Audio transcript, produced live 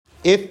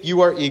if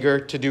you are eager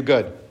to do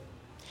good.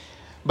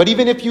 But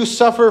even if you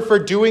suffer for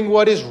doing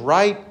what is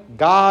right,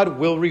 God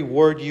will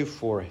reward you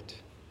for it.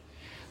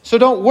 So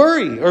don't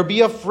worry or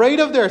be afraid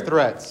of their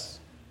threats.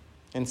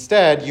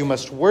 Instead, you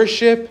must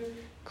worship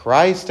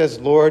Christ as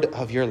Lord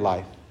of your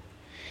life.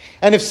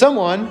 And if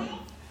someone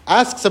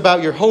asks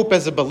about your hope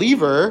as a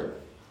believer,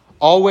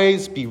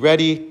 always be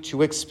ready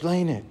to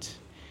explain it.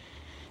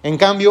 En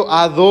cambio,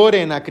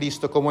 adoren a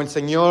Cristo como el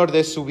Señor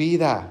de su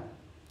vida.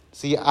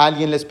 Si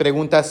alguien les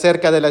pregunta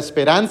acerca de la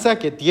esperanza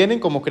que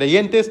tienen como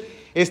creyentes,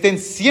 estén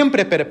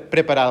siempre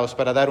preparados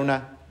para dar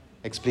una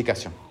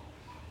explicación.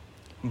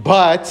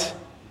 But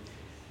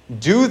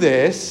do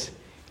this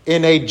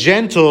in a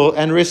gentle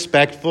and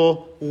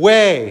respectful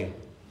way.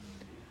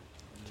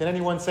 Can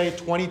anyone say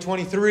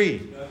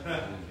 2023?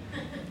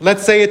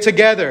 Let's say it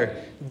together.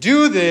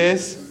 Do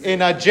this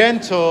in a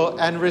gentle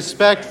and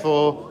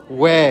respectful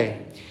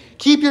way.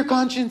 Keep your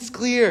conscience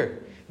clear.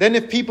 Then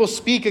if people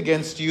speak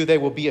against you, they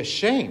will be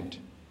ashamed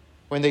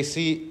when they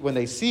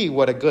see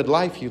what a good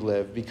life you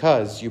live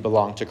because you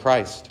belong to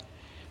Christ.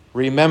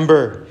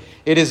 Remember,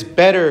 it is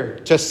better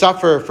to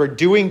suffer for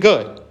doing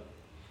good,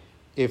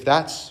 if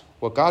that's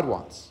what God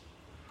wants,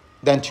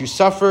 than to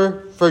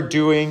suffer for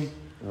doing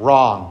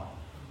wrong.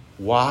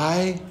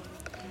 Why?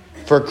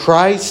 For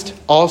Christ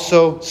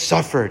also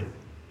suffered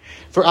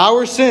for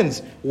our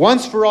sins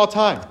once for all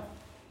time.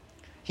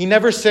 He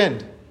never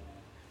sinned,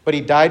 but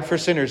he died for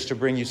sinners to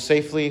bring you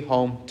safely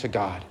home to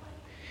God.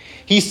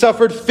 He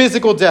suffered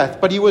physical death,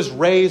 but he was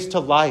raised to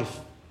life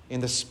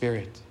in the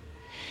Spirit.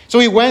 So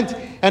he went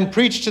and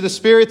preached to the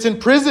spirits in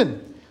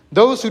prison,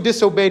 those who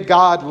disobeyed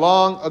God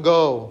long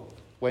ago,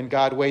 when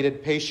God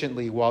waited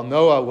patiently while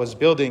Noah was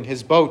building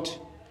his boat.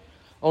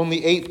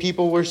 Only 8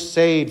 people were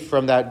saved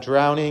from that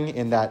drowning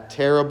in that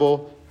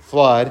terrible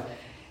flood.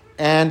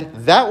 And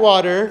that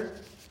water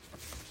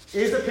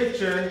is a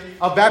picture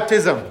of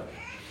baptism,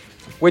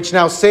 which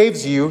now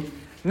saves you,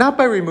 not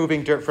by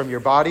removing dirt from your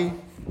body,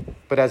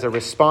 but as a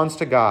response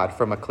to God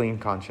from a clean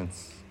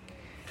conscience.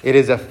 It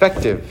is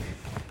effective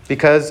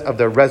because of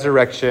the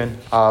resurrection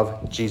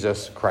of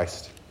Jesus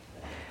Christ.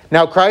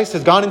 Now Christ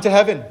has gone into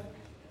heaven.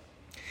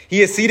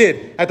 He is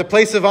seated at the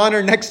place of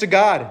honor next to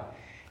God,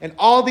 and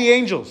all the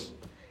angels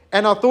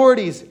and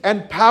authorities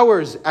and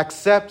powers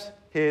accept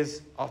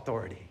his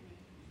authority.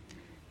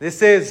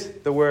 This is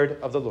the word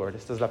of the Lord.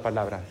 Esta es la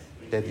palabra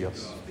de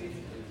Dios.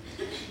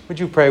 Would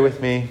you pray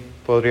with me?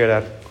 Podría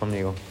orar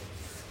conmigo.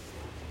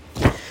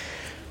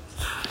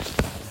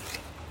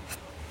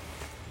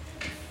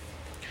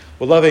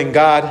 Well, loving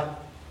God,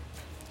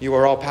 you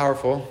are all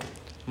powerful.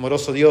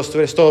 Amoroso Dios, tú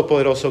eres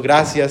todopoderoso.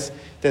 Gracias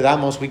te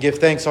damos. We give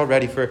thanks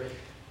already for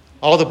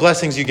all the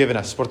blessings you've given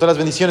us, por todas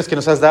las bendiciones que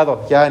nos has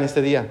dado ya en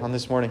este día, on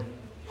this morning.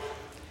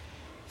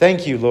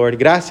 Thank you, Lord.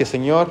 Gracias,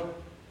 Señor,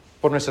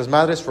 por nuestras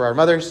madres, for our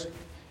mothers.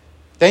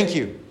 Thank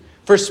you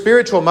for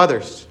spiritual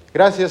mothers.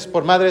 Gracias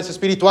por madres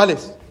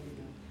espirituales.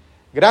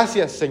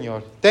 Gracias,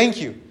 Señor. Thank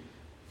you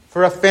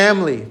for a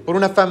family, por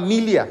una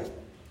familia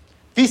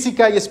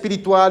física y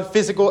espiritual,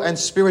 physical and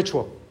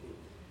spiritual.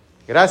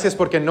 Gracias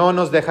porque no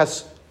nos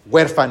dejas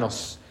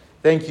huérfanos.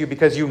 Thank you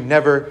because you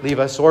never leave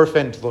us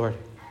orphaned, Lord.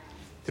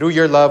 Through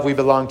your love we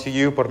belong to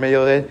you. Por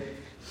medio de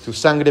tu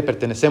sangre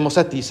pertenecemos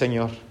a ti,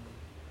 Señor.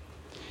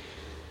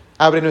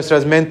 Abre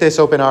nuestras mentes,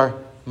 open our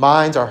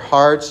minds, our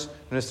hearts,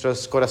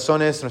 nuestros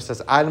corazones,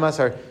 nuestras almas,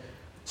 our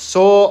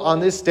soul on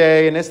this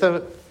day, en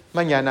esta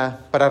mañana,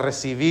 para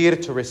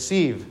recibir, to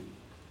receive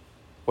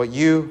what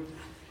you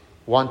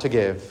want to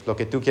give, lo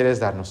que tú quieres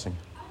darnos, Señor.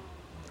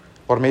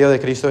 Por medio de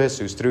Cristo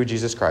Jesús, through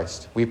Jesus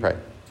Christ, we pray.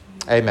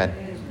 Amen.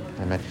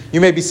 Amen.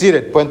 You may be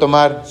seated. Pueden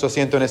tomar su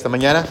asiento en esta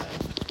mañana.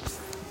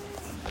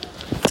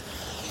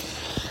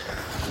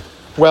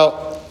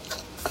 Well,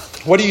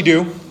 what do you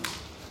do?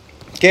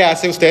 ¿Qué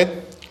hace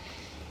usted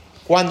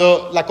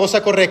cuando la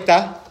cosa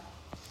correcta,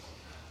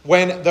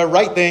 when the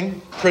right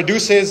thing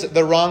produces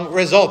the wrong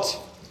result?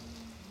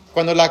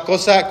 Cuando la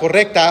cosa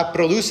correcta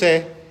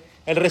produce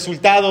el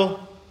resultado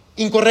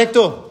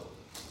incorrecto.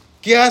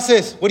 ¿Qué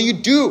haces? What do you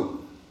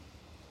do?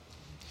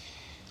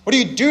 What do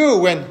you do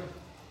when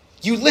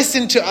you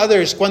listen to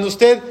others? Cuando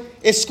usted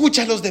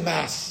escucha a los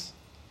demás.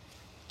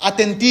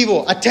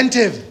 Atentivo,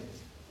 attentive.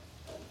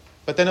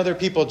 But then other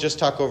people just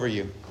talk over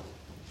you.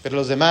 Pero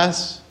los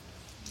demás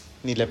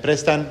ni le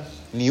prestan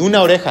ni una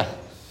oreja.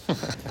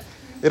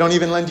 They don't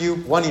even lend you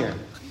one ear.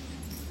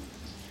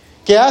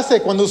 ¿Qué hace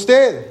cuando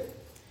usted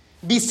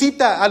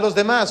visita a los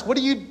demás? What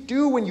do you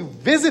do when you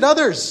visit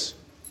others?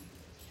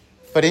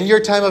 But in your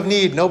time of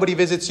need, nobody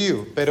visits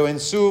you. Pero en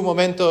su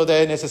momento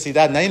de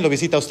necesidad, nadie lo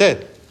visita a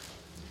usted.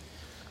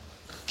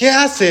 ¿Qué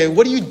hace?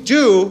 What do you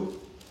do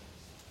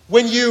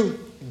when you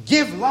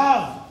give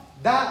love?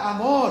 Da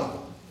amor.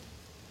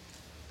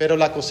 Pero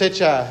la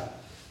cosecha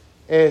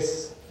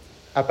es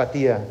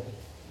apatía.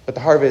 But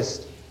the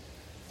harvest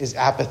is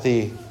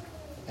apathy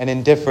and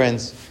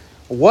indifference.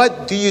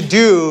 What do you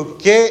do?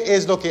 ¿Qué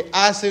es lo que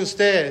hace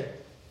usted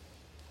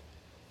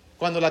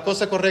cuando la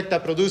cosa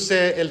correcta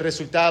produce el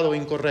resultado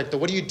incorrecto?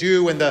 What do you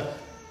do when the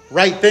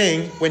right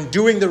thing, when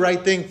doing the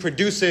right thing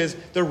produces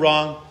the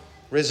wrong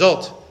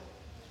result.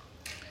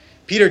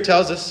 Peter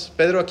tells us,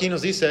 Pedro aquí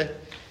nos dice,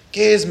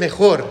 que es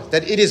mejor,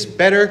 that it is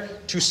better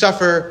to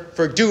suffer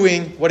for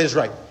doing what is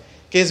right.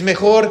 Que es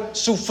mejor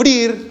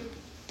sufrir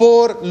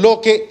por lo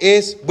que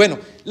es bueno.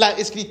 La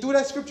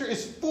escritura, scripture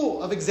is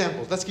full of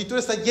examples. La escritura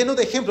está lleno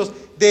de ejemplos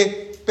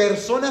de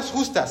personas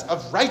justas,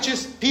 of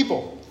righteous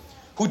people,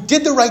 who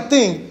did the right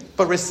thing,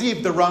 but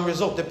received the wrong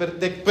result. De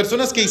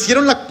personas que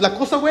hicieron la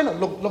cosa buena,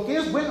 lo que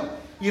es bueno,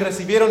 y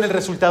recibieron el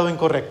resultado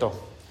incorrecto.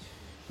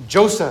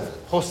 Joseph,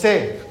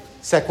 José.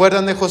 ¿Se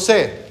acuerdan de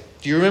José?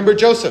 Do you remember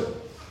Joseph?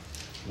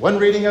 One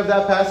reading of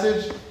that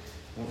passage.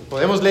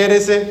 Podemos leer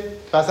ese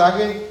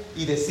pasaje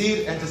y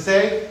decir, and to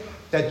say,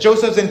 that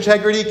Joseph's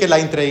integrity, que la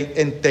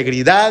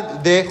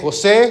integridad de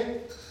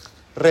José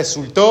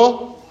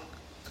resultó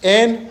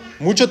en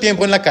mucho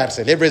tiempo en la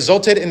cárcel. It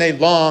resulted in a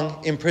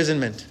long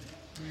imprisonment.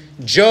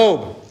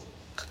 Job.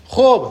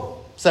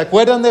 ¿Se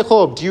acuerdan de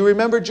Job? Do you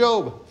remember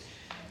Job?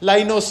 La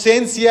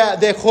inocencia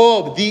de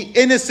Job, the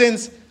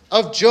innocence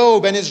of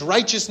Job and his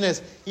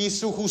righteousness y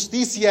su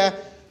justicia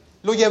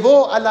lo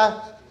llevó a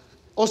la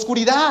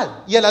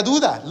oscuridad y a la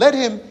duda. Led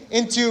him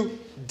into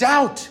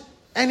doubt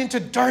and into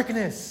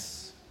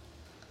darkness.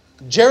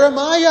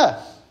 Jeremiah,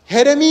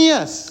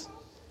 Jeremías.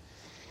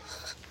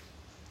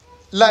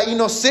 La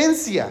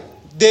inocencia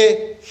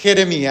de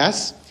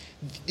Jeremías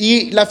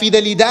y la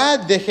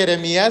fidelidad de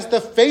Jeremías, the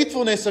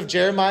faithfulness of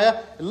Jeremiah,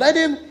 led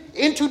him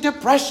into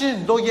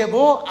depression. Lo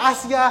llevó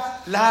hacia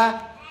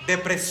la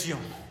depresión.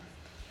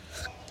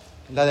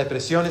 La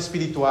depresión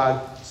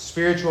espiritual,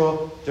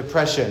 spiritual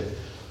depression.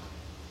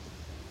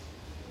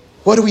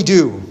 What do we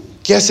do?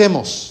 ¿Qué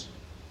hacemos?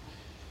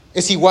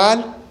 ¿Es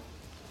igual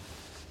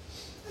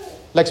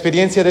la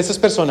experiencia de esas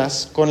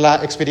personas con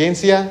la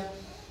experiencia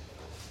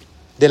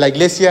de la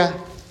iglesia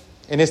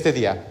en este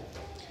día?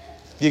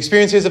 The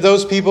experiences of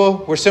those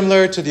people were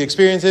similar to the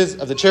experiences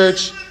of the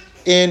church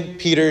in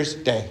Peter's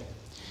day.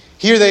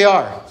 Here they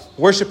are,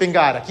 worshiping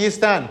God. Aquí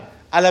están,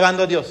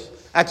 alabando a Dios.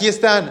 Aquí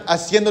están,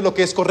 haciendo lo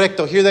que es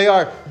correcto. Here they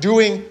are,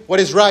 doing what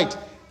is right.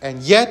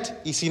 And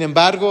yet, y sin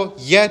embargo,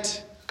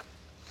 yet,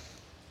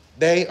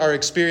 they are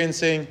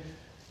experiencing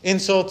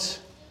insult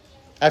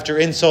after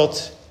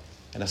insult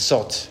and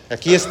assault.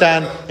 Aquí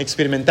están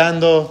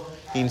experimentando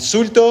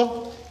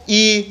insulto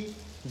y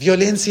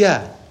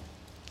violencia.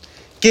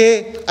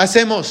 ¿Qué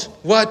hacemos?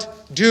 What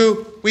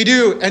do we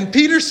do? And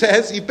Peter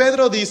says, y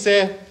Pedro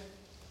dice,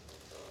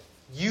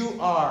 you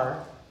are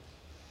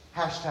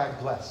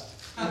 #blessed.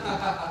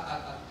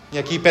 Y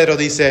aquí Pedro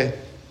dice,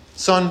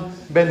 son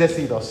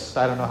bendecidos.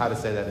 I don't know how to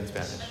say that in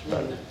Spanish.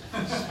 But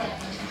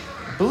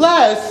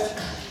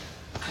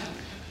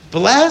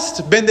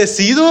blessed,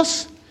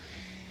 bendecidos.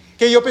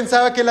 Que yo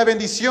pensaba que la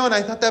bendición,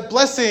 I thought that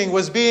blessing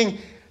was being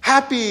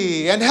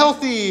happy and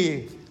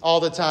healthy all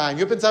the time.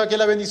 Yo pensaba que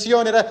la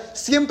bendición era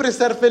siempre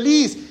ser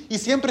feliz y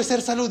siempre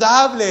ser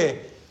saludable.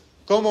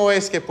 ¿Cómo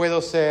es que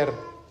puedo ser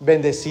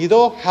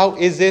bendecido? How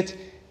is it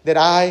that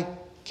I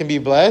can be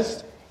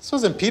blessed? This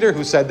wasn't Peter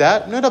who said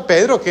that. No era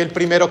Pedro que el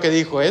primero que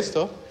dijo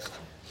esto.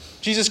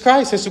 Jesus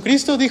Christ,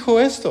 Jesucristo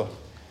dijo esto.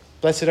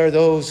 Blessed are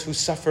those who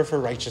suffer for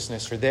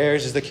righteousness, for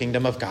theirs is the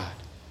kingdom of God.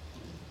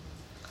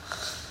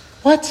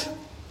 What?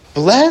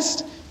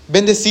 Blessed?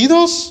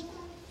 Bendecidos?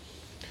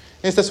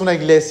 Esta es una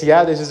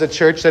iglesia. This is a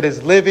church that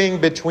is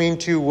living between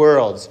two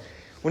worlds.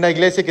 Una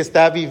iglesia que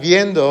está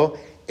viviendo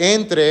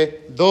entre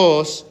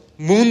dos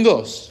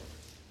mundos.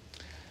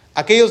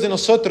 Aquellos de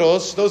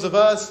nosotros, those of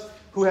us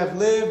who have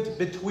lived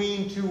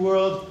between two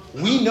worlds,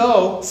 we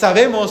know,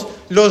 sabemos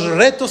los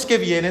retos que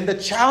vienen, the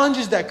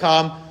challenges that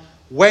come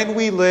when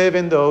we live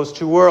in those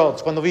two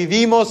worlds, cuando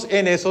vivimos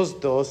en esos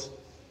dos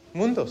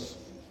mundos.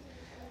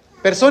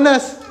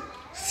 Personas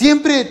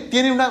siempre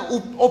tienen una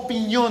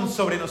opinión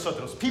sobre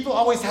nosotros. People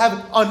always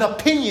have an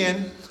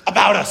opinion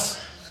about us.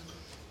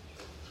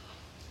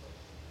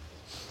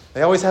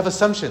 They always have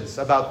assumptions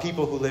about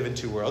people who live in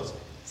two worlds.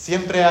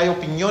 Siempre hay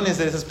opiniones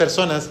de esas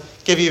personas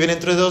que viven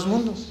entre dos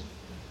mundos.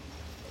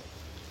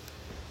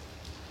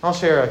 I'll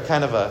share a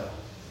kind of a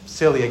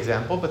silly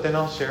example, but then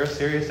I'll share a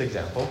serious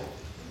example.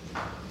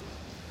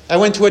 I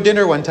went to a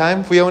dinner one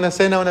time. Fui a una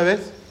cena una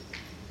vez.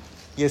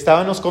 Y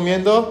estábamos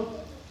comiendo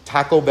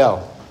Taco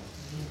Bell.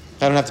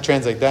 I don't have to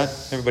translate that.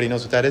 Everybody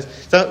knows what that is.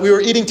 So we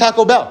were eating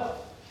Taco Bell.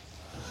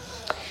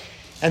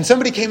 And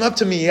somebody came up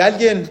to me.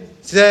 Alguien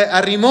se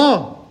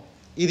arrimó.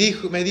 Y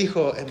me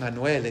dijo,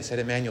 Emmanuel, they said,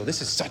 Emmanuel,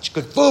 this is such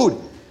good food.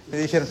 Me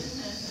dijeron,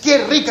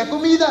 qué rica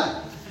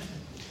comida.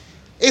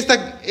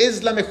 Esta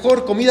es la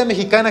mejor comida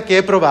mexicana que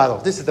he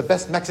probado. This is the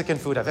best Mexican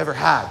food I've ever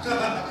had.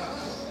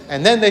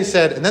 And then they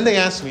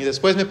asked me,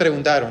 después me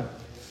preguntaron,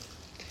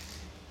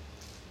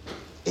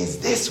 is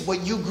this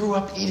what you grew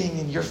up eating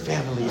in your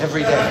family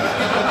every day?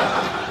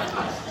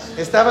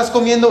 ¿Estabas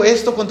comiendo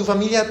esto con tu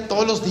familia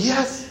todos los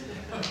días?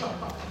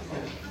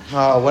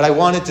 Oh, what I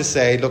wanted to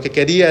say, lo que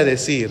quería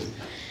decir,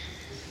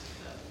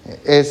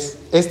 es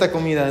esta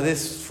comida,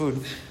 this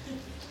food,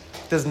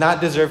 does not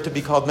deserve to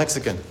be called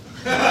Mexican.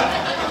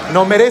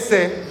 No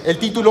merece el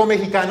título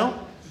mexicano.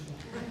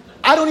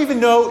 I don't even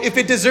know if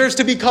it deserves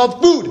to be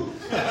called food.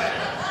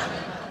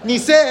 Ni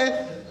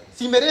sé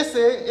si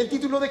merece el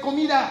título de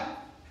comida.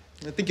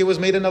 I think it was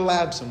made in a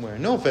lab somewhere.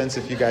 No offense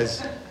if you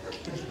guys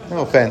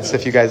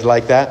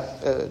like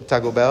that.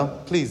 Taco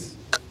Bell, please.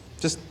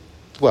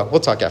 We'll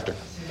talk after.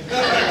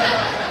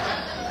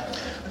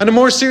 On a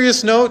more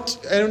serious note,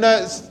 en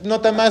una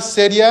nota más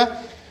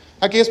seria,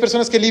 aquellas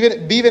personas que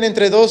viven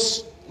entre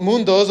dos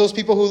mundos, those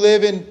people who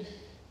live in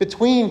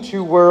between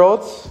two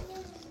worlds,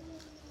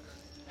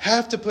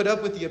 have to put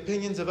up with the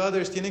opinions of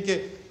others. Tienen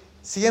que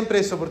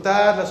siempre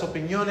soportar las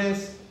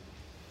opiniones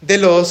de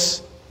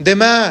los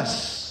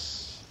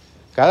demás.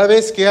 Cada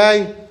vez que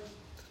hay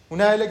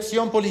una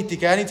elección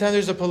política, anytime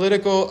there's a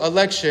political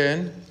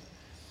election,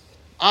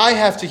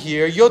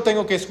 yo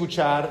tengo que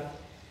escuchar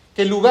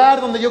que el lugar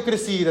donde yo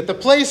crecí, that the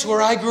place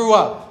where I grew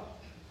up,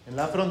 en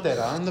la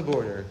frontera, on the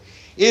border,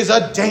 is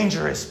a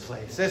dangerous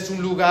place. Es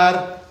un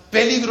lugar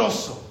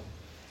peligroso.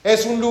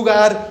 Es un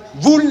lugar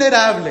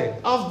vulnerable,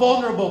 a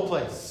vulnerable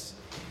place.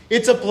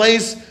 It's a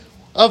place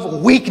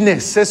of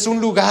weakness. Es un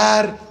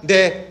lugar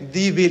de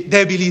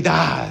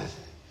debilidad.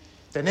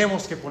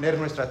 Tenemos que poner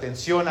nuestra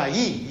atención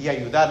ahí y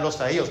ayudarlos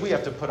a ellos. We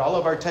have to put all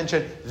of our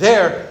attention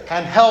there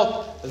and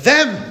help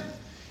them.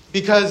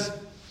 Because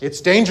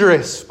it's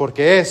dangerous, porque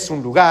es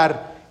un lugar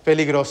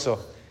peligroso.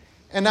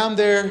 And I'm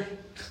there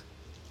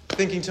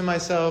thinking to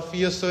myself,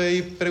 yo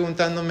estoy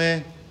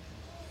preguntándome,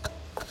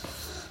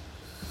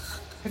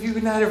 have you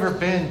not ever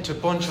been to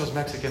Poncho's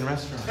Mexican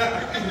restaurant?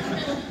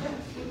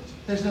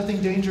 There's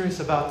nothing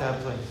dangerous about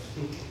that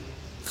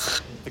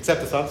place.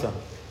 Except the salsa.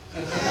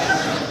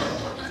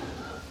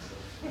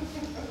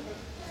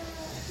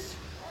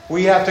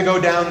 We have to go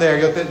down there.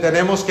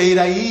 Tenemos que ir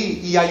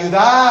ahí y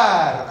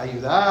ayudar.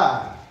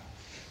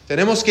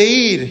 Tenemos que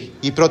ir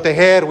y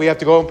proteger. We have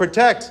to go and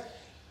protect.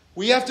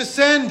 We have to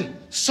send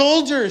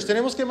soldiers.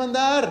 Tenemos que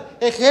mandar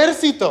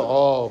ejército.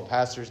 Oh,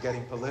 pastor's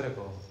getting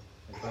political.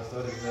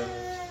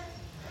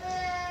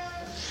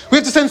 We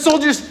have to send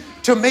soldiers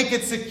to make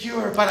it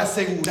secure, para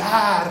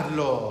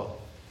asegurarlo.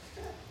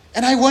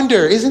 And I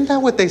wonder, isn't that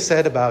what they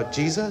said about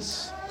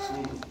Jesus?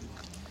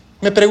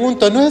 Me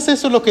pregunto, ¿no es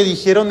eso lo que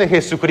dijeron de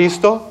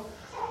Jesucristo?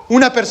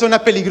 Una persona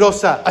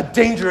peligrosa, a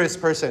dangerous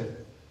person.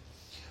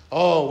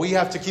 Oh, we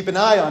have to keep an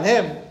eye on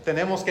him.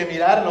 Tenemos que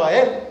mirarlo a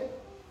él.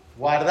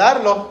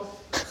 Guardarlo.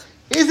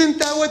 Isn't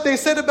that what they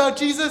said about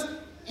Jesus?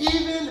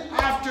 Even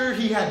after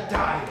he had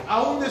died.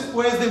 Aún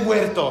después de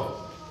muerto.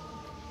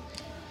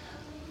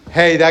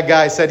 Hey, that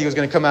guy said he was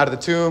going to come out of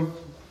the tomb.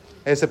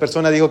 Esa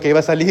persona dijo que iba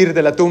a salir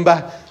de la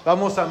tumba.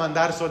 Vamos a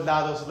mandar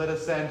soldados. Let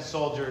us send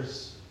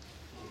soldiers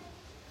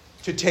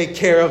to take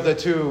care of the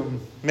tomb.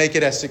 Make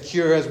it as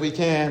secure as we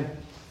can.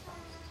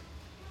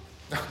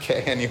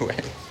 Okay, anyway.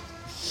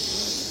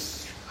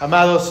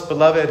 Amados,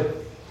 beloved,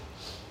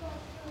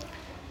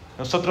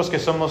 nosotros que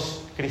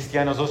somos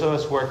cristianos, those of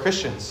us who are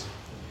Christians,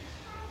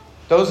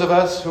 those of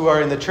us who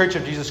are in the Church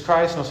of Jesus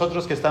Christ,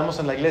 nosotros que estamos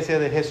en la iglesia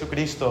de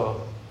Jesucristo,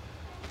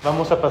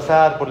 vamos a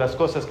pasar por las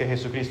cosas que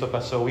Jesucristo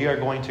pasó. We are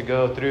going to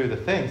go through the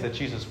things that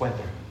Jesus went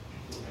through.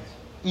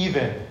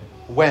 Even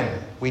when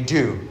we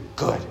do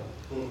good.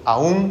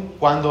 Aun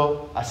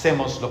cuando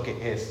hacemos lo que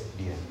es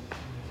bien.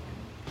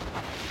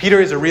 Peter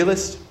is a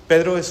realist.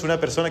 Pedro es una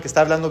persona que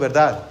está hablando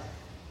verdad.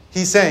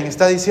 He's saying,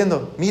 está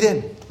diciendo,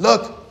 miren,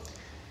 look,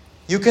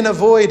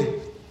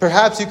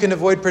 perhaps you can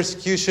avoid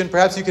persecution,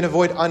 perhaps you can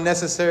avoid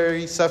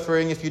unnecessary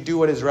suffering if you do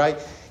what is right.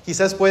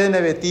 Quizás pueden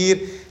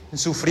evitar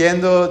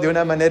sufriendo de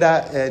una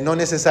manera no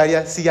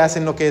necesaria si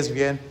hacen lo que es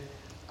bien.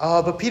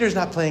 Oh, but Peter's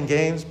not playing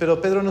games, pero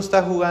Pedro no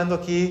está jugando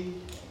aquí.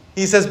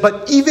 He says,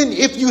 but even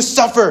if you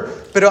suffer,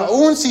 pero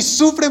aún si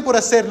sufren por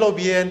hacerlo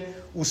bien,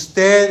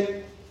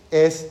 usted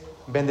es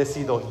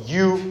bendecido.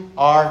 You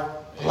are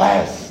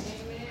blessed.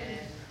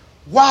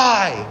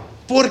 Why?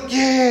 ¿Por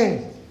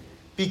qué?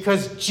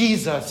 Because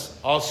Jesus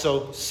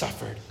also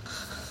suffered.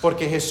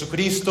 Porque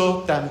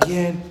Jesucristo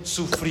también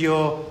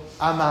sufrió,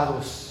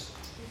 amados.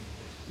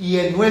 Y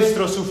en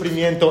nuestro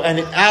sufrimiento, and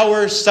in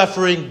our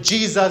suffering,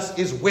 Jesus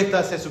is with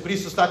us.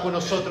 Jesucristo está con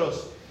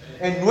nosotros.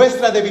 En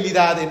nuestra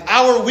debilidad, in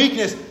our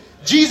weakness,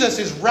 Jesus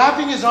is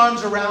wrapping his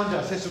arms around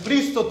us.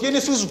 Jesucristo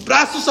tiene sus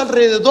brazos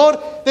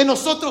alrededor de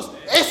nosotros.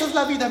 Esa es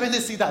la vida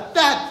bendecida.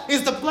 That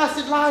is the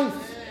blessed life.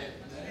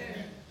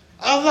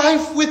 A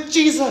life with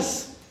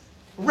Jesus,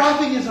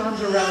 wrapping his arms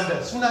around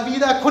us. Una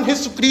vida con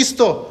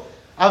Jesucristo,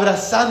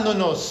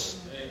 abrazándonos,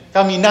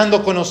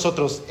 caminando con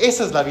nosotros.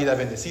 Esa es la vida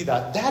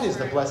bendecida. That is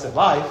the blessed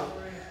life.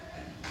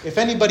 If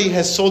anybody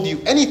has sold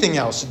you anything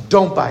else,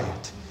 don't buy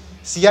it.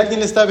 Si alguien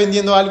le está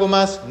vendiendo algo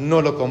más, no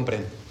lo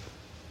compren.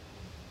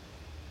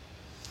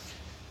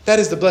 That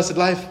is the blessed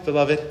life,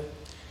 beloved.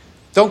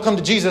 Don't come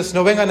to Jesus.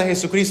 No vengan a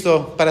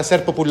Jesucristo para ser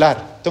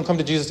popular. Don't come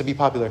to Jesus to be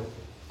popular.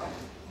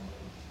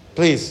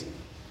 Please.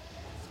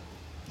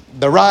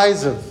 The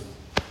rise of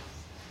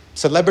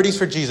celebrities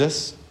for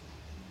Jesus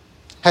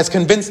has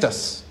convinced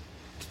us.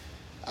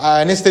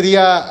 En este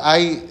día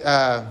hay...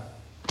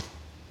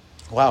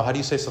 wow, how do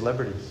you say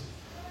celebrities?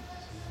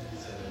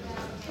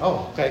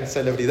 Oh, okay,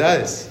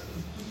 celebridades.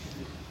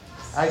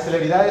 Hay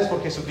celebridades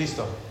por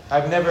Jesucristo.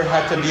 I've never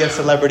had to be a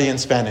celebrity in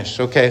Spanish.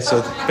 Okay,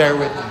 so bear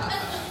with me.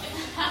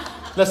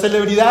 Las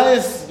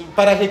celebridades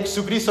para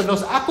Jesucristo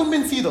nos ha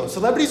convencido.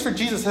 Celebrities for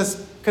Jesus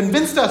has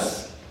convinced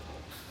us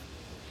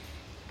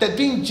that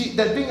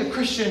being a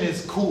Christian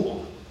is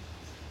cool.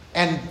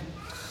 And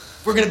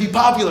we're going to be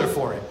popular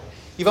for it.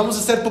 Y vamos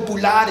a ser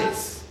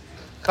populares.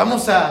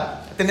 Vamos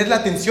a tener la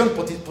atención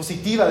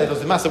positiva de los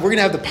demás. So we're going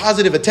to have the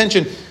positive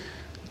attention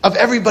of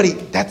everybody.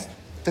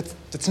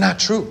 That's not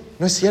true.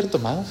 No es cierto,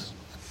 amados.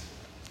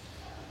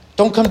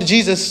 Don't come to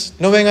Jesus.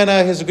 No vengan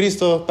a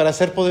Jesucristo para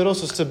ser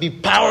poderosos, to be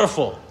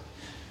powerful,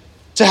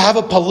 to have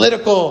a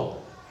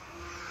political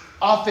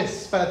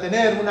office, para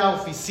tener una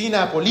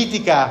oficina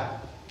política.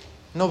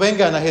 No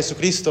vengan a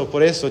Jesucristo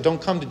por eso.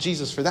 Don't come to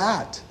Jesus for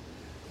that.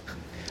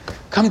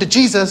 Come to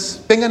Jesus,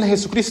 vengan a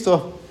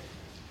Jesucristo,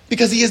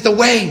 because He is the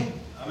way,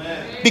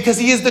 Amen. Because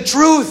He is the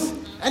truth,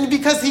 and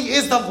because He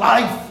is the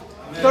life,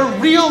 Amen. The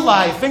real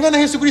life. Vengan a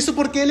Jesucristo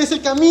porque Él es el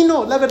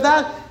camino, la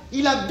verdad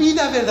y la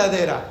vida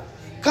verdadera.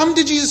 Come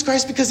to Jesus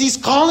Christ because He's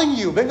calling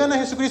you. Vengan a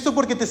Jesucristo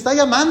porque te está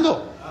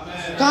llamando.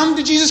 Amen. Come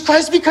to Jesus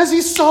Christ because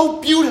He's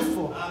so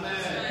beautiful. Amen.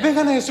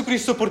 Vengan a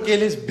Jesucristo porque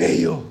Él es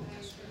bello.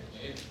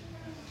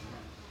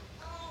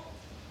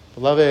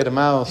 Beloved,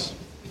 amados,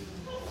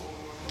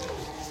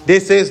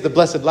 this is the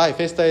blessed life.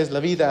 Esta es la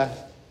vida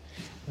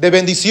de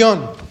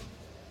bendición.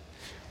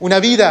 Una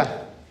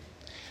vida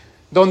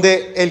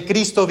donde el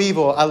Cristo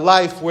vivo, a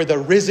life where the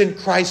risen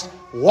Christ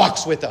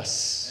walks with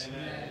us.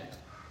 Amen.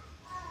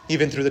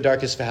 Even through the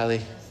darkest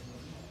valley.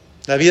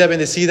 La vida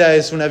bendecida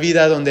es una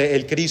vida donde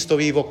el Cristo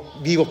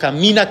vivo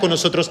camina con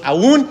nosotros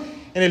aún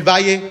en el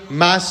valle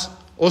más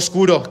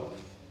oscuro.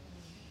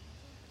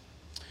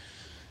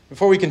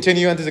 Before we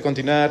continue, antes de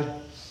continuar,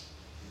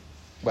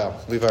 well,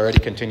 we've already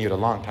continued a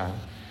long time.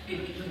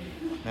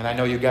 And I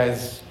know you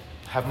guys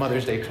have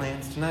Mother's Day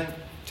plans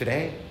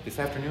today, this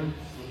afternoon.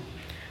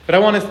 But I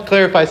want to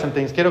clarify some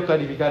things. Quiero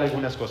clarificar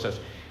algunas cosas.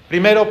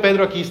 Primero,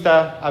 Pedro aquí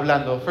está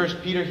hablando.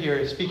 First, Peter here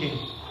is speaking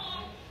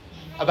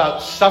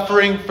about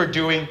suffering for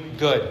doing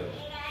good.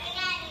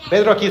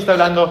 Pedro aquí está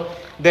hablando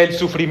del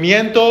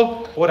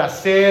sufrimiento por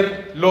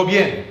hacerlo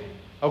bien.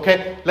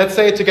 Okay? Let's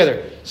say it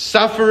together.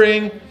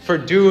 Suffering for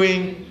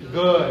doing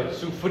good.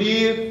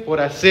 Sufrir por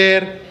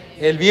hacer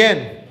el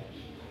bien.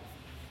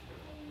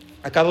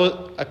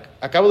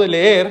 Acabo de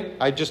leer,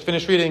 I just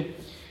finished reading,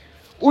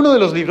 uno de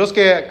los libros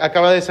que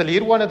acaba de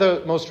salir, one of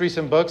the most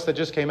recent books that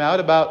just came out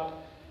about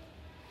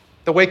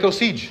the Waco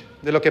siege,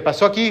 de lo que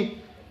pasó aquí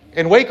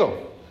en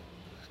Waco.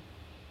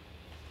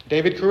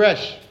 David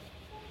Koresh.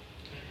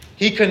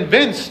 He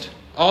convinced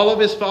all of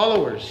his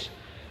followers.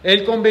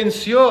 Él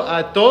convenció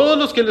a todos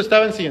los que lo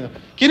estaban siguiendo.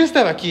 ¿Quién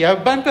estaba aquí?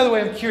 By the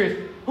way, I'm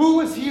curious. Who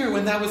was here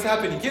when that was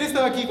happening? ¿Quién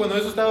estaba aquí cuando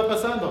eso estaba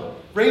pasando?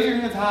 Raise your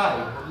hands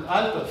high.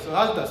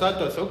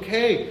 Altas.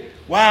 Okay.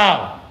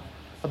 Wow.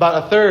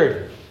 About a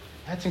third.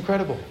 That's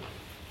incredible.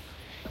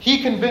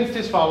 He convinced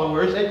his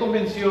followers, él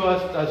convenció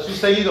a sus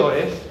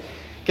seguidores,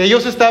 que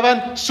ellos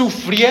estaban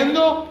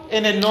sufriendo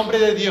en el nombre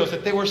de Dios.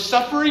 That they were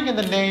suffering in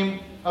the name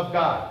of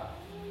God.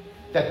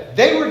 That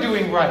they were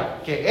doing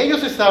right. Que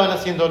ellos estaban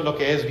haciendo lo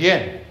que es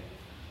bien.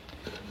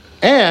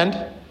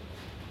 And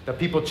the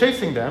people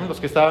chasing them, los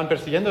que estaban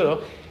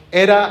persiguiéndolo,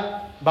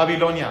 era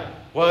Babilonia,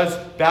 was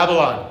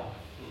Babylon.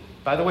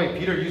 By the way,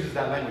 Peter uses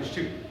that language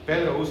too.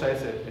 Pedro usa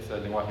ese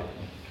lenguaje.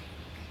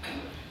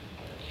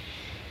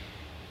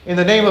 In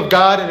the name of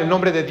God, en el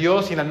nombre de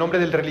Dios, y en el nombre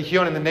de la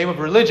religión, in the name of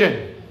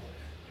religion,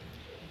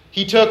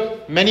 he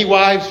took many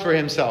wives for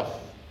himself.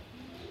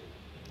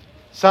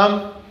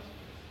 Some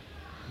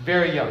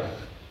very young.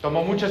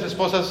 Tomó muchas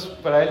esposas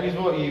para él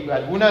mismo y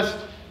algunas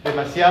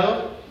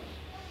demasiado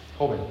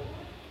joven.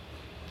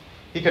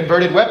 He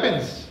converted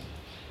weapons.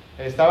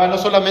 Estaba no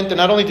solamente,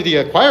 not only did he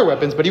acquire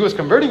weapons, but he was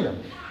converting them.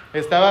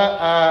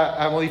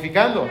 Estaba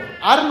modificando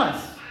armas.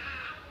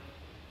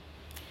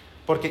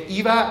 Porque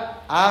iba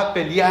a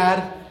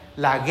pelear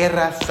la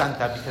guerra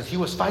santa, because he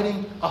was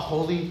fighting a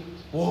holy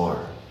war.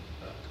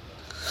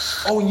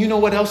 Oh, and you know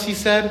what else he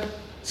said?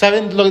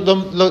 ¿Saben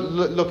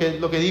lo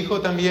que dijo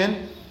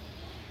también?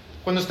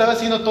 Cuando estaba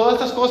haciendo todas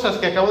estas cosas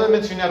que acabo de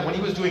mencionar, when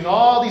he was doing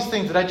all these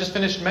things that I just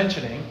finished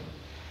mentioning,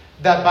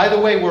 that, by the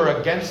way, were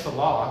against the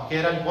law, que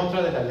eran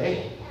contra de la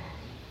ley.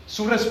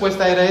 Su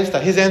respuesta era esta.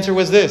 His answer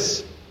was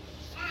this.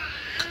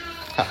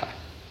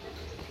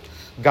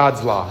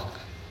 God's law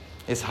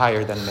is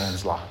higher than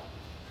man's law.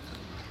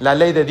 La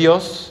ley de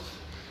Dios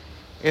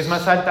es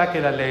más alta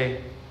que la ley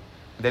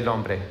del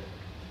hombre.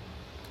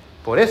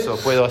 Por eso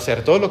puedo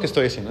hacer todo lo que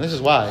estoy haciendo. This is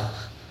why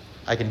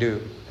I can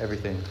do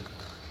everything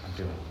I'm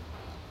doing.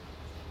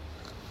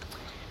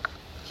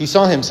 He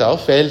saw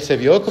himself, él se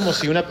vio como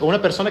si una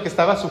persona que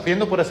estaba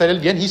sufriendo por hacer el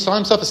bien. He saw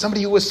himself as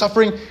somebody who was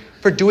suffering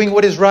for doing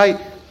what is right.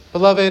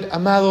 Beloved,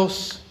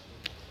 amados,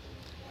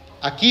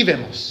 aquí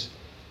vemos,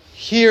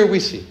 here we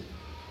see,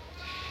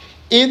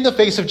 in the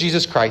face of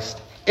Jesus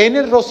Christ, en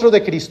el rostro de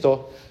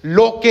Cristo,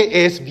 lo que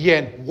es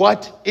bien,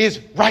 what is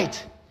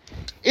right.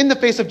 In the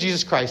face of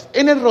Jesus Christ,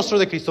 en el rostro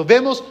de Cristo,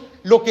 vemos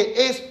lo que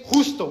es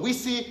justo. We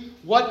see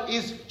what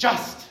is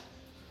just.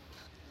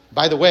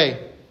 By the way,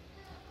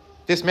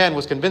 This man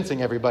was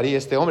convincing everybody.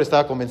 Este hombre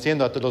estaba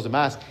convenciendo a todos los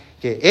demás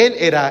que él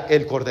era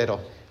el cordero,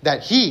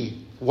 that he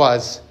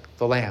was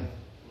the lamb.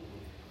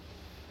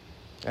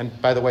 And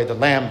by the way, the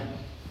lamb,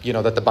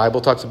 that the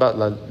Bible talks about,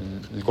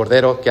 el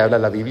cordero que habla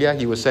la Biblia,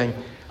 he was saying,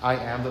 I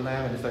am the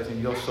lamb, and está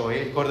diciendo, yo soy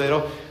el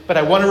cordero. But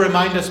I want to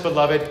remind us,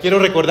 beloved, quiero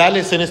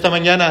recordarles en esta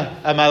mañana,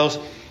 amados,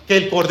 que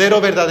el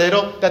cordero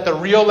verdadero, that the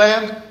real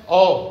lamb,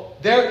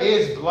 there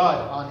is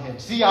blood on him.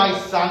 Sí hay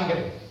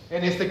sangre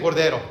en este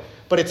cordero.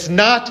 But it's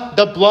not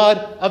the blood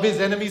of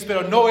his enemies,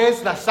 pero no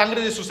es la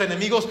sangre de sus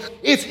enemigos.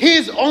 It's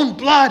his own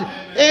blood.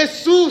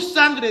 Es su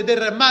sangre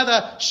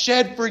derramada,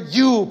 shed for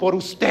you, por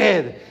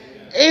usted.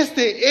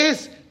 Este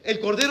es el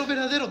cordero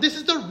verdadero. This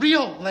is the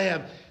real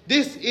lamb.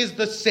 This is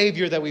the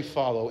Savior that we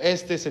follow.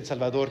 Este es el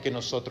Salvador que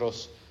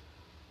nosotros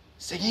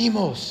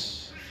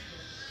seguimos.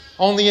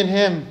 Only in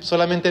him,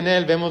 solamente en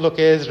él, vemos lo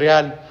que es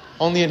real.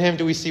 Only in him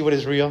do we see what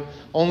is real.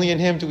 Only in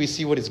him do we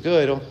see what is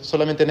good.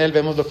 Solamente en él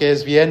vemos lo que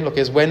es bien, lo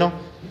que es bueno.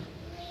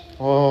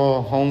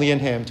 Only in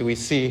him do we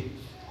see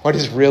what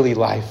is really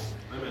life.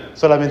 Amen.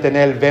 Solamente en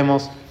él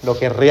vemos lo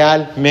que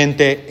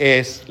realmente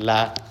es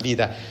la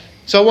vida.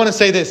 So I want to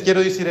say this.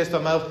 Quiero decir esto,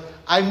 amados.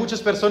 Hay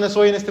muchas personas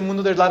hoy en este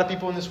mundo. There's a lot of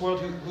people in this world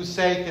who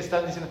say, que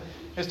están diciendo,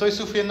 estoy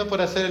sufriendo por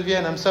hacer el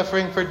bien. I'm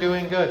suffering for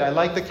doing good. I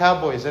like the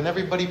Cowboys and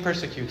everybody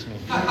persecutes me.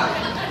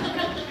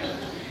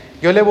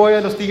 Yo le voy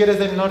a los Tigres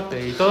del Norte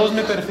y todos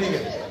me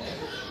persiguen.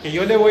 Que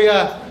yo le voy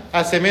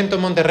a Cemento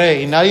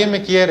Monterrey y nadie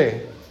me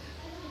quiere.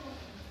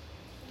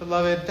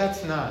 Beloved,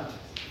 that's not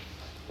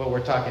what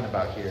we're talking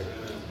about here.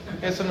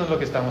 Eso no es lo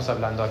que estamos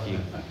hablando aquí.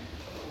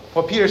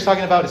 What Peter's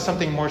talking about is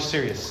something more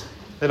serious.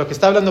 De lo que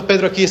está hablando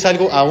Pedro aquí es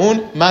algo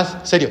aún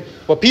más serio.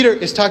 What Peter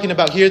is talking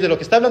about here, de lo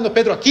que está hablando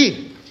Pedro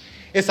aquí,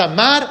 es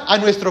amar a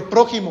nuestro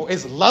prójimo,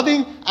 is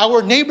loving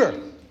our neighbor.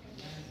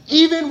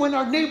 Even when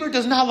our neighbor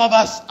does not love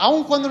us,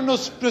 aun cuando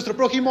nuestro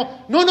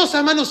prójimo no nos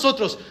ama a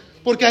nosotros,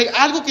 porque hay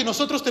algo que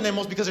nosotros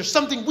tenemos, because there's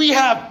something we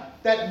have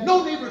that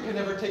no neighbor can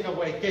ever take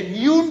away, que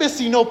ni un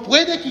vecino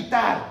puede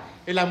quitar,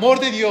 el amor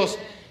de Dios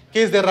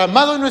que es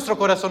derramado en nuestro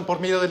corazón por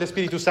medio del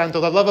Espíritu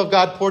Santo, the love of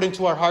God poured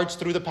into our hearts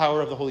through the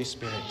power of the Holy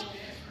Spirit.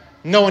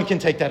 No one can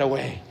take that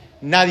away.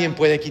 Nadie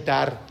puede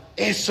quitar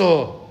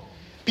eso.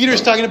 Peter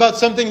is talking about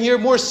something here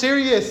more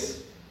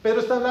serious.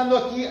 Pedro está hablando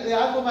aquí de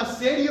algo más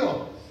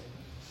serio.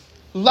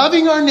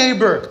 Loving our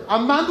neighbor,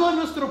 amando a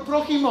nuestro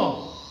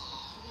prójimo,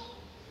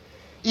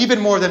 even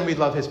more than we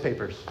love his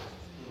papers.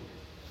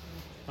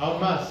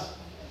 Aún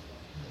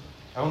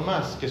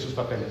más que sus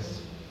papeles.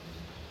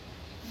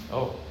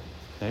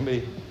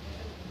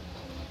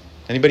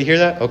 Anybody hear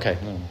that? Okay.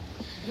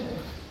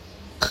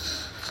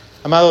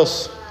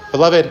 Amados,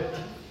 beloved,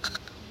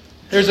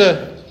 there's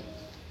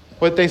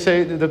what they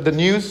say, the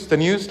news,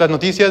 las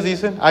noticias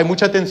dicen, hay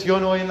mucha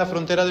tensión hoy en la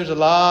frontera. There's a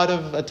lot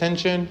of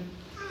attention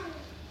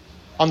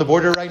on the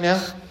border right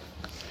now.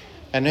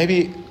 And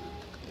maybe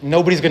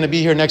nobody's going to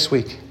be here next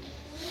week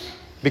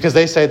because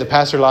they say the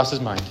pastor lost his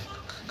mind.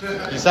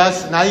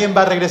 Quizás nadie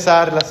va a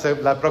regresar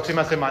la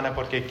próxima semana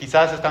porque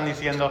quizás están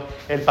diciendo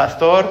el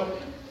pastor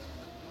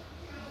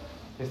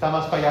está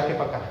más para allá que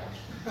para acá.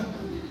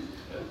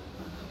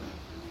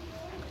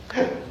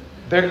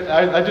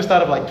 I just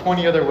thought of like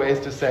 20 other ways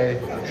to say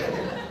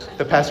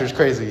the pastor's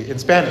crazy in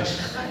Spanish.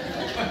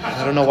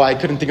 I don't know why I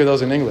couldn't think of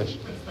those in English.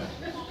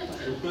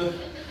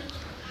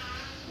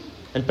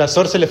 El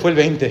pastor se le fue el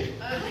 20.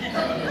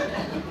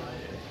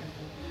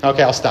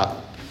 Okay, I'll stop.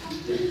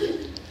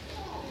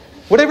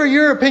 Whatever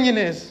your opinion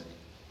is,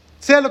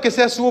 sea lo que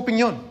sea su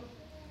opinión,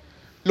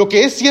 lo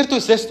que es cierto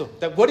es esto,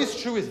 that what is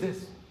true is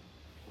this,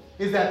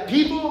 is that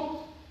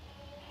people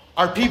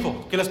are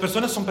people, que las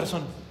personas son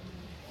personas,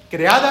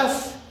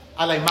 creadas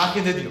a la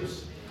imagen de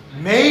Dios,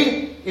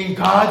 made in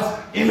God's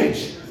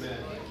image.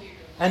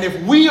 And if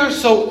we are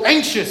so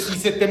anxious, y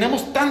si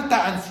tenemos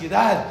tanta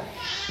ansiedad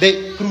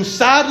de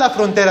cruzar la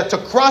frontera, to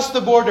cross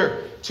the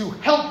border, to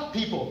help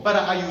people, para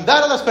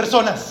ayudar a las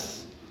personas,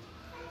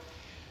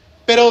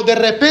 pero de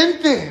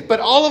repente, but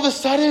all of a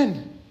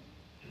sudden,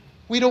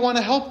 we don't want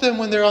to help them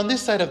when they're on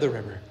this side of the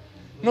river.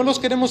 No los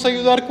queremos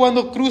ayudar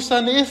cuando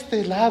cruzan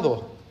este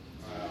lado.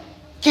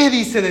 ¿Qué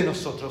dice de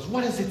nosotros?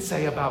 What does it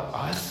say about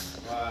us?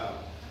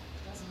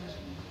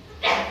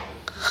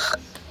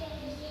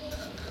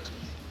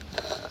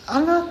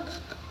 I'm not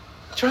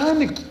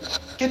trying to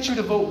get you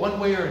to vote one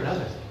way or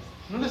another.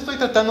 No le estoy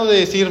tratando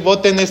de decir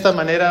voten de esta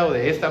manera o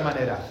de esta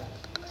manera.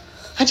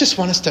 I just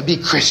want us to be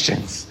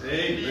Christians.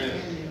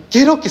 Amen.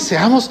 Quiero que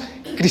seamos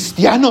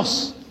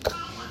cristianos,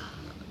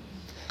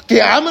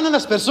 que aman a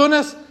las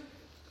personas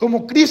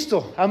como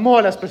Cristo amó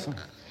a las personas.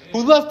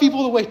 Who love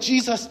people the way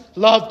Jesus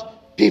loved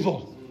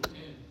people.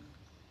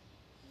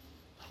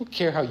 I don't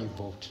care how you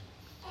vote.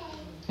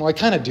 Well, I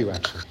kind of do,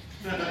 actually.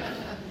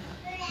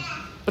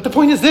 But the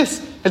point is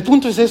this. El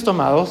punto es esto,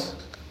 amados.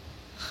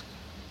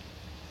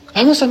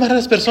 Vamos a amar a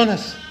las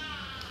personas.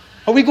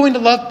 Are we going to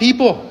love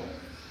people?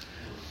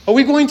 Are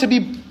we going to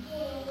be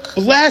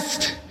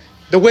blessed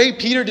the way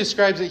Peter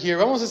describes it here?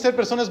 Vamos a ser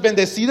personas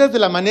bendecidas de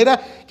la manera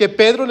que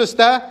Pedro lo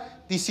está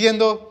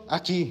diciendo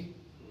aquí.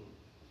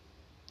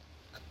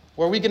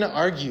 Or are we going to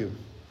argue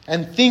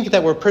and think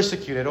that we're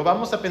persecuted? O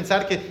vamos a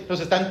pensar que nos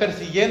están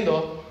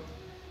persiguiendo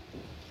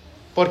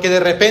porque de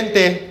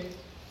repente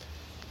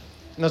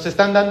nos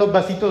están dando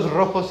vasitos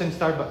rojos in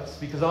Starbucks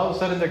because all of a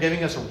sudden they're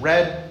giving us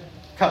red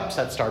cups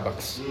at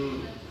Starbucks.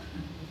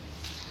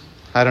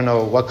 I don't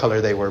know what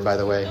color they were, by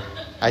the way.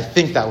 I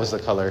think that was the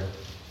color.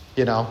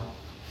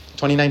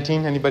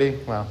 2019, anybody?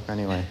 Well,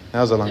 anyway,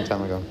 that was a long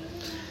time ago.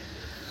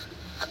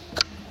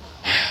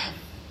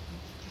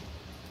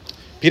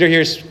 Peter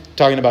here is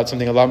talking about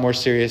something a lot more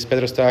serious.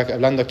 Pedro está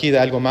hablando aquí de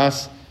algo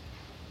más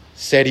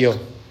serio,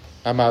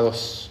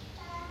 amados.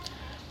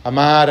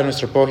 Amar a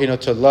nuestro prójimo,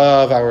 to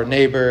love our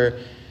neighbor,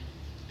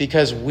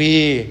 because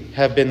we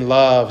have been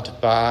loved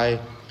by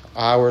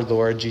our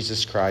Lord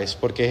Jesus Christ.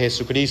 Porque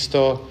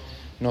Jesucristo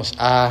nos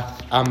ha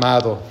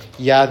amado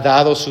y ha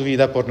dado su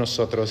vida por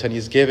nosotros, and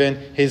He's given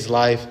His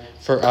life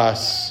for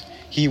us.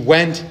 He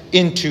went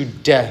into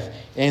death,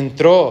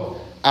 entró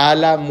a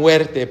la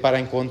muerte para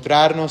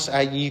encontrarnos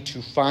allí,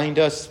 to find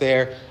us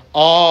there,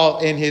 all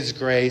in His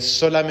grace,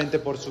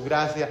 solamente por su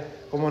gracia,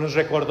 como nos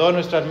recordó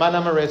nuestra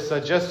hermana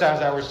Marissa, just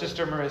as our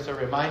sister Marissa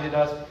reminded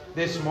us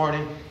this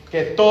morning,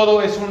 que todo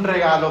es un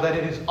regalo, that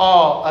it is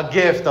all a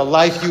gift. The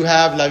life you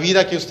have, la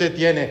vida que usted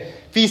tiene,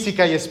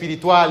 física y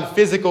espiritual,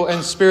 physical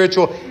and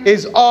spiritual,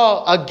 is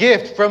all a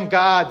gift from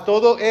God.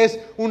 Todo es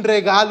un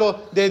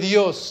regalo de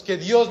Dios, que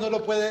Dios no lo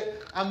puede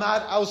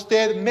amar a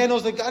usted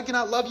menos de God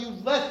cannot love you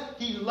less.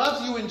 He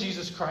loves you in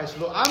Jesus Christ.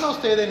 Lo ama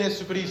usted en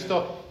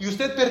Jesucristo y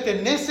usted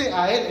pertenece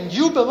a Él, and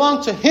you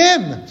belong to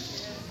Him.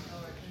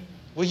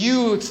 Will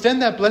you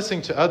extend that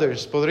blessing to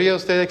others? ¿Podría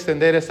usted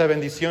extender esa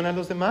bendición a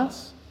los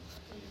demás?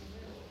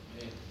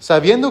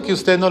 Sabiendo que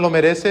usted no lo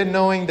merece,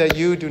 knowing that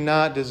you do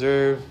not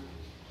deserve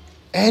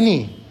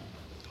any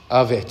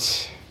of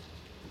it.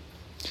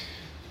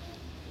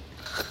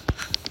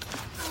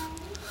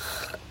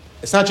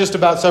 It's not just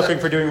about suffering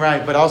for doing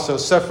right, but also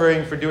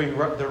suffering for doing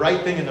the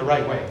right thing in the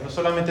right way. No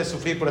solamente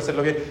sufrir por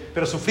hacerlo bien,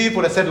 pero sufrir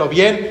por hacerlo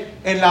bien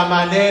en la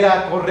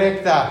manera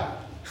correcta.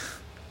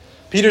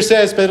 Pedro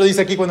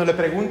dice aquí cuando le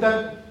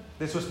preguntan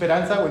de su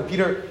esperanza, when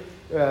Peter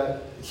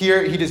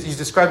here he's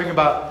describing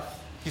about,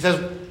 he says,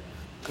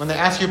 when they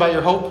ask you about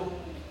your hope,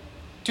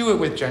 do it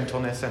with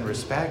gentleness and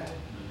respect.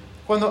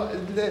 Cuando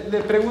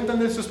le preguntan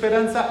de su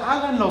esperanza,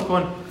 háganlo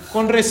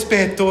con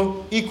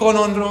respeto y con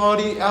honor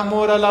y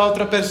amor a la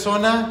otra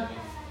persona.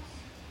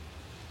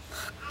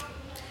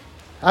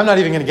 I'm not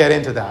even going to get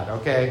into that,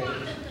 okay?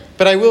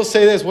 But I will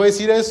say this, voy a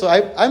decir eso.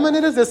 Hay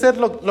maneras de hacer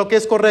lo que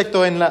es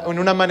correcto en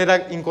una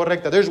manera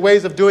incorrecta. There's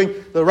ways of doing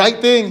the right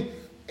thing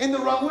in the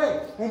wrong way.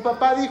 Un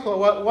papá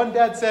dijo, one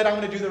dad said, I'm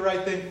going to do the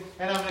right thing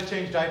and I'm going to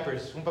change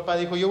diapers. Un papá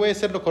dijo, yo voy a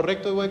hacer lo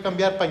correcto y voy a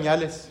cambiar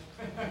pañales.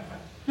 I'm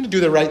going to do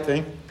the right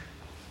thing.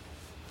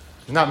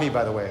 Not me,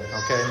 by the way,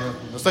 okay?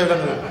 No estoy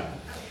hablando de...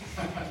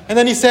 And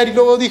then he said, y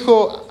luego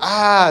dijo,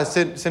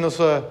 se nos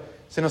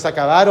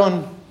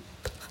acabaron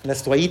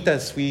las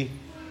toallitas. We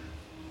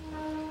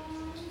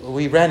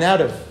ran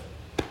out of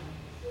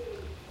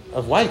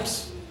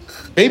wipes,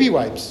 baby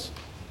wipes.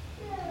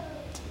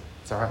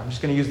 It's all right, I'm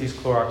just going to use these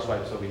Clorox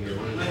wipes over here.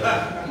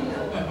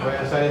 Voy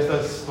a usar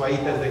estas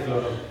toallitas de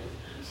cloro.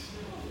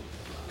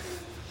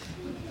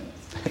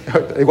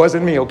 It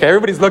wasn't me, okay?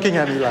 Everybody's looking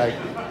at me like...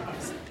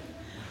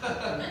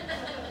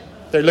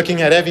 They're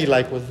looking at Evie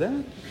like, was that?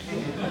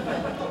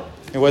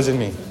 It wasn't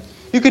me.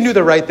 You can do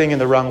the right thing in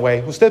the wrong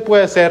way. Usted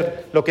puede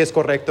hacer lo que es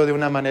correcto de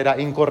una manera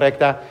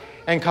incorrecta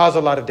and cause a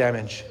lot of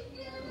damage.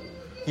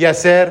 Y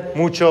hacer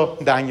mucho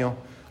daño.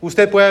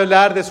 Usted puede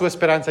hablar de su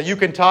esperanza. You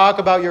can talk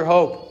about your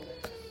hope.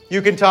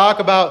 You can talk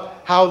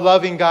about how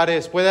loving God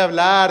is. Puede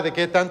hablar de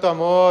qué tanto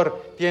amor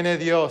tiene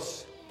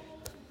Dios.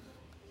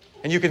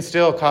 And you can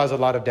still cause a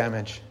lot of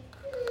damage.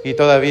 Y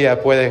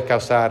todavía puede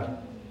causar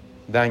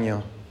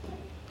daño.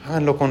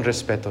 Háganlo con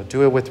respeto.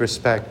 Do it with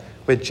respect,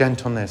 with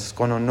gentleness,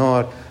 con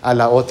honor a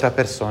la otra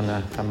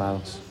persona,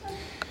 amados.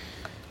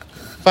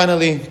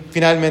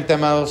 Finalmente,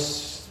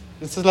 amados,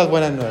 estas es las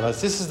buenas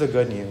nuevas. This is the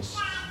good news.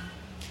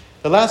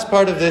 The last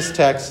part of this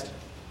text,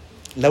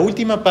 la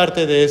última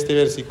parte de este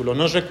versículo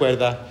nos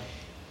recuerda,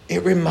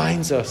 it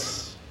reminds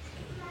us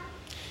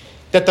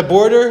that the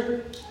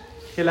border,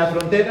 que la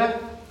frontera,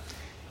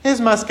 es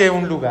más que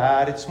un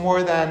lugar. It's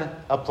more than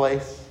a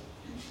place.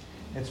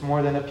 It's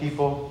more than a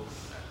people.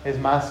 Es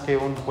más que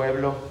un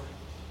pueblo.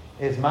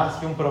 Es más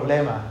que un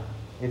problema.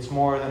 It's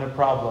more than a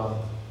problem.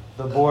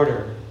 The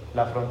border,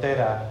 la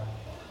frontera,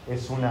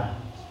 es una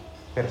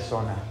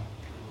persona.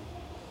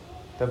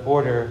 The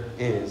border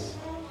is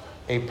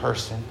a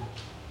person.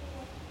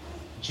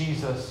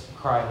 Jesus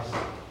Christ,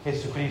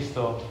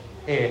 Jesucristo,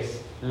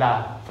 es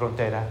la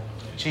frontera.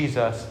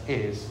 Jesus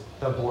is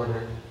the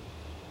border.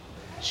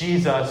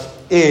 Jesus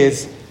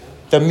is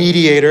the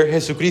mediator.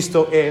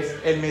 Jesucristo es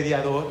el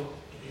mediador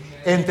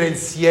entre el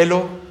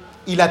cielo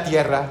y la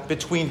tierra,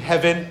 between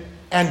heaven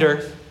and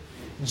earth.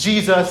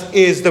 Jesus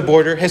is the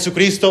border.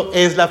 Jesucristo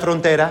es la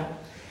frontera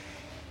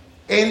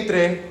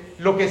entre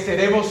lo que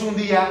seremos un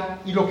día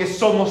y lo que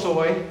somos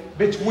hoy,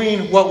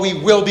 between what we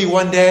will be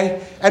one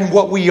day and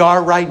what we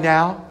are right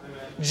now.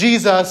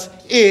 Jesus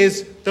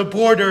is the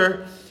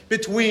border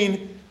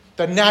between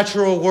the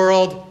natural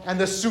world and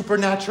the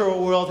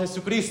supernatural world.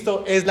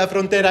 Jesucristo es la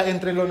frontera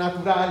entre lo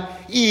natural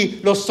y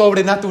lo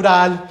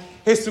sobrenatural.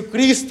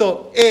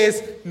 Jesucristo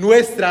es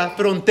nuestra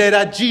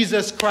frontera.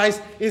 Jesus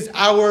Christ is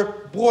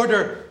our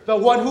border. The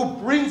one who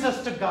brings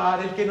us to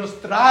God. El que nos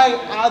trae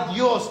a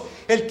Dios.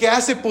 El que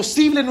hace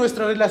posible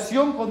nuestra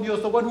relación con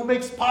Dios. The one who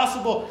makes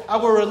possible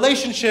our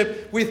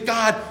relationship with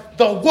God.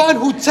 The one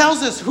who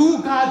tells us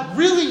who God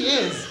really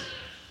is.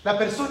 La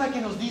persona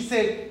que nos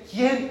dice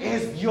quién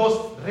es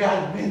Dios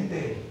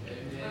realmente.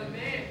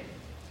 Amen.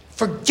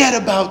 Forget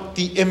about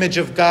the image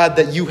of God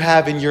that you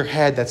have in your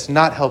head that's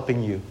not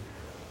helping you.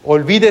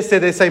 Olvídese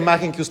de esa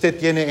imagen que usted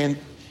tiene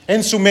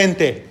en su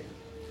mente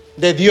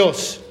de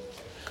Dios.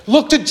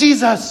 Look to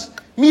Jesus.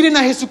 Miren a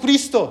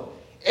Jesucristo.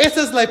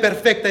 Esa es la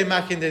perfecta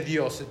imagen de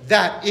Dios.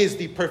 That is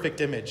the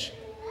perfect image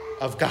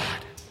of God.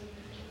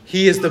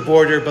 He is the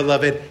border,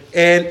 beloved.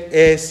 Él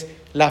es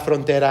la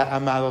frontera,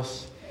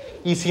 amados.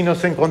 Y si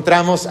nos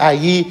encontramos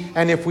allí,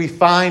 and if we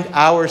find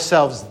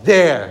ourselves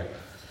there,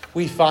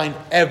 we find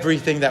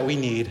everything that we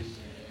need.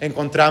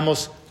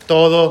 Encontramos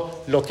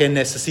todo lo que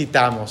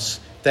necesitamos.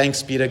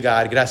 Thanks be to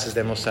God. Gracias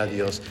demos a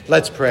Dios.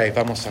 Let's pray.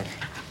 Vamos a orar.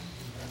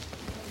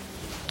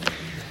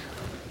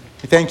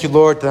 Thank you,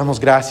 Lord. Te damos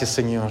gracias,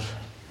 Señor.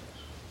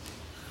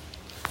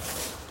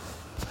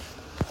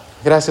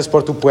 Gracias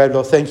por tu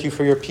pueblo. Thank you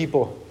for your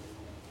people,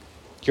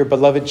 your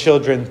beloved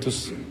children,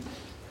 tus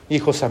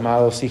hijos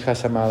amados,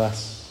 hijas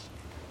amadas.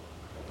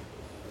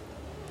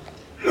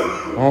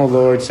 Oh,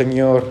 Lord,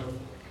 Señor,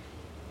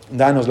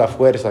 danos la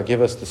fuerza.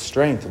 Give us the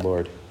strength,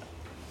 Lord,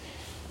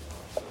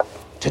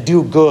 to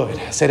do good,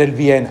 hacer el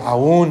bien,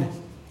 aún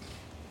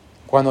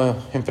cuando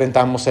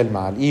enfrentamos el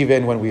mal,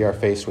 even when we are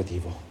faced with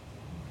evil.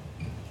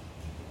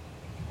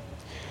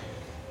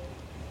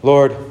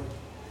 Lord,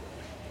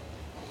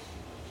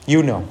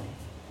 you know,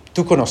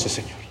 tú conoces,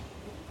 Señor,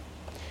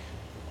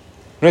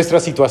 nuestra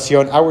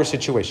situación, our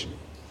situation.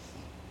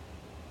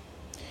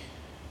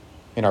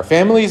 In our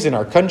families, in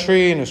our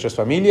country, en nuestras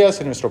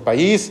familias, en nuestro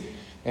país,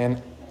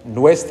 en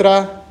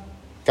nuestra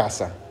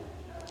casa,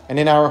 and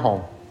in our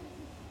home.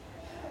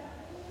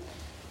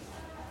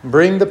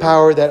 Bring the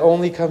power that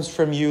only comes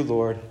from you,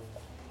 Lord.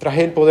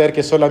 Trae el poder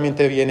que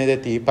solamente viene de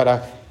ti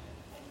para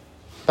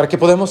que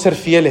podamos ser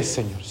fieles,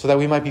 Señor, so that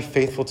we might be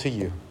faithful to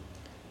you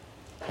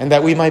and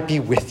that we might be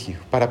with you,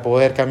 para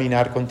poder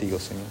caminar contigo,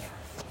 Señor.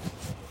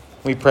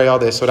 We pray all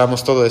this,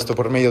 oramos todo esto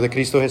por medio de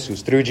Cristo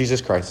Jesús, through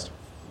Jesus Christ.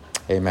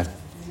 Amen.